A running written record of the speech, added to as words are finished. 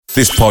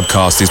This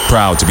podcast is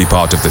proud to be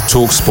part of the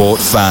TalkSport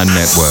Fan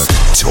Network.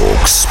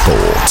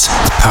 TalkSport.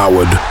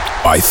 Powered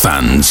by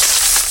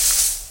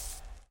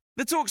fans.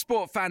 The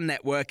TalkSport Fan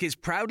Network is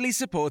proudly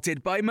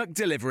supported by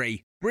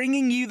McDelivery,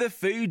 bringing you the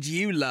food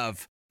you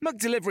love.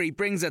 McDelivery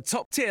brings a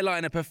top-tier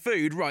lineup of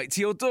food right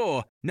to your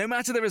door. No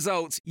matter the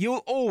result,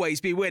 you'll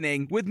always be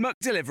winning with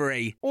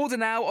McDelivery. Order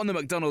now on the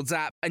McDonald's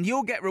app and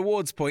you'll get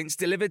rewards points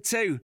delivered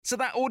too. So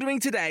that ordering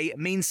today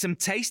means some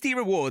tasty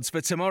rewards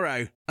for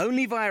tomorrow.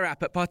 Only via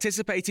app at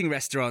participating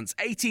restaurants.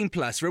 18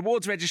 plus.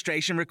 Rewards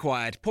registration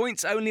required.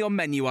 Points only on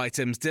menu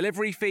items.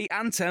 Delivery fee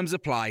and terms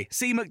apply.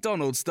 See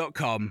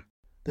mcdonalds.com.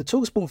 The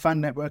TalkSport Fan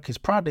Network is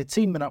proudly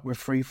teaming up with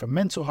Free for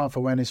Mental Health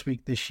Awareness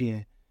Week this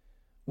year.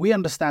 We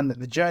understand that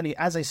the journey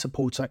as a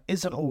supporter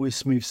isn't always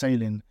smooth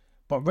sailing,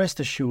 but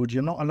rest assured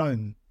you're not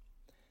alone.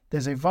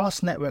 There's a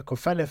vast network of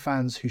fellow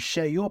fans who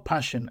share your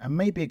passion and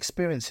may be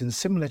experiencing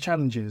similar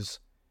challenges.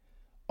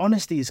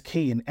 Honesty is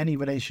key in any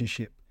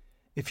relationship.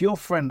 If your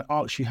friend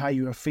asks you how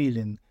you are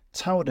feeling,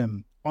 tell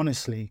them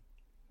honestly.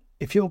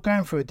 If you're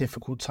going through a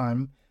difficult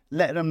time,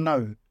 let them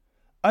know.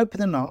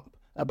 Opening up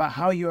about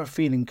how you are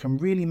feeling can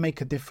really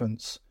make a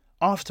difference.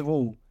 After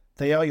all,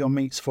 they are your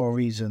mates for a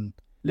reason.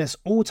 Let's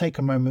all take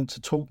a moment to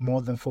talk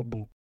more than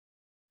football.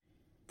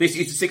 This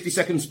is the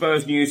 60-second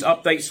Spurs news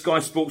update. Sky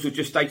Sports have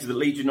just stated that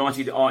Leeds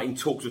United are in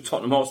talks with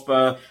Tottenham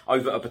Hotspur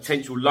over a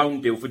potential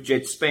loan deal for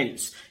Jed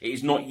Spence. It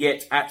is not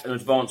yet at an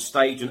advanced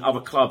stage and other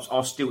clubs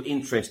are still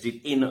interested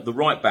in the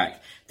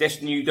right-back.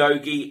 Destiny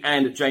Udogie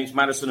and James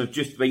Maddison have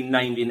just been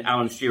named in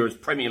Alan Shearer's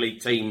Premier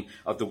League Team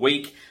of the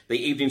Week. The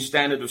Evening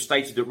Standard have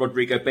stated that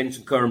Rodrigo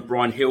Bentancur and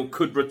Brian Hill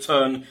could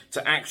return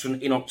to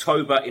action in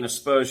October in a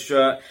Spurs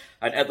shirt.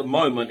 And at the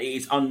moment, it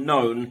is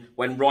unknown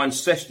when Ryan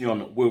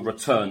Sessegnon will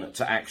return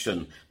to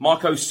action.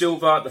 Marco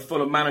Silva, the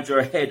Fulham manager,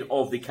 ahead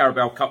of the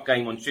Carabao Cup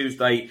game on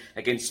Tuesday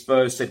against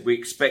Spurs, said we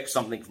expect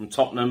something from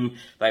Tottenham.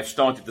 They have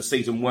started the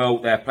season well.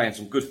 They are playing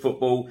some good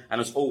football. And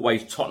as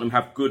always, Tottenham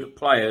have good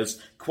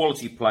players,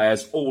 quality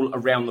players all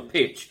around the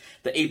pitch.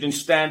 The Evening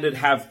Standard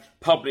have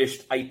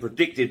published a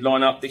predicted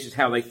lineup. This is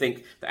how they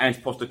think that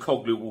Ange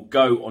Postecoglou will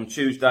go on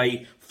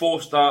Tuesday.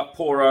 Forster,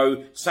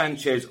 Porro,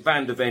 Sanchez,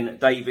 Van der Ven,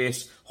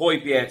 Davis,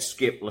 Højbjerg,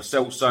 Skip, Lo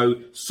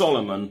Celso,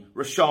 Solomon,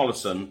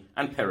 Richarlison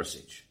and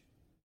Perisic.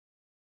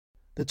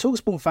 The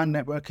TalkSport Fan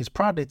Network is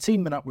proudly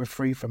teaming up with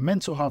Free for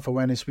Mental Health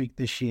Awareness Week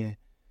this year.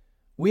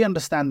 We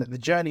understand that the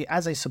journey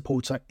as a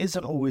supporter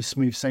isn't always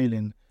smooth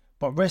sailing,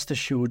 but rest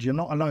assured you're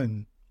not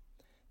alone.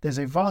 There's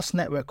a vast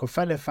network of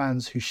fellow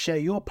fans who share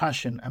your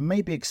passion and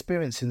may be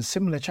experiencing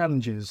similar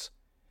challenges.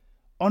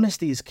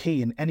 Honesty is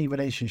key in any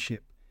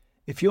relationship.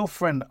 If your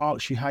friend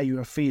asks you how you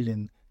are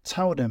feeling,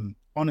 tell them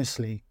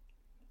honestly.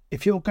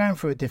 If you're going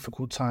through a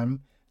difficult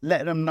time,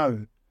 let them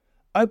know.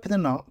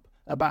 Opening up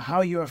about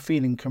how you are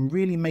feeling can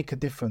really make a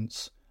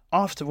difference.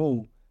 After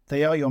all,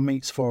 they are your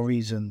mates for a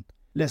reason.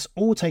 Let's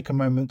all take a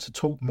moment to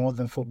talk more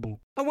than football.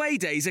 Away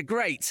days are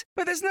great,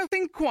 but there's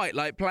nothing quite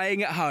like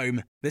playing at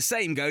home. The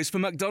same goes for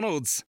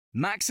McDonald's.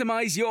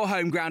 Maximise your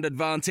home ground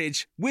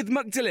advantage with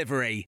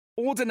McDelivery.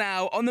 Order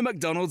now on the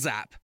McDonald's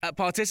app. At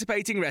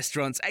participating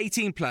restaurants,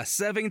 18 plus.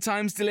 Serving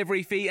times,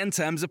 delivery fee and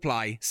terms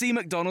apply. See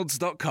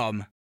mcdonalds.com.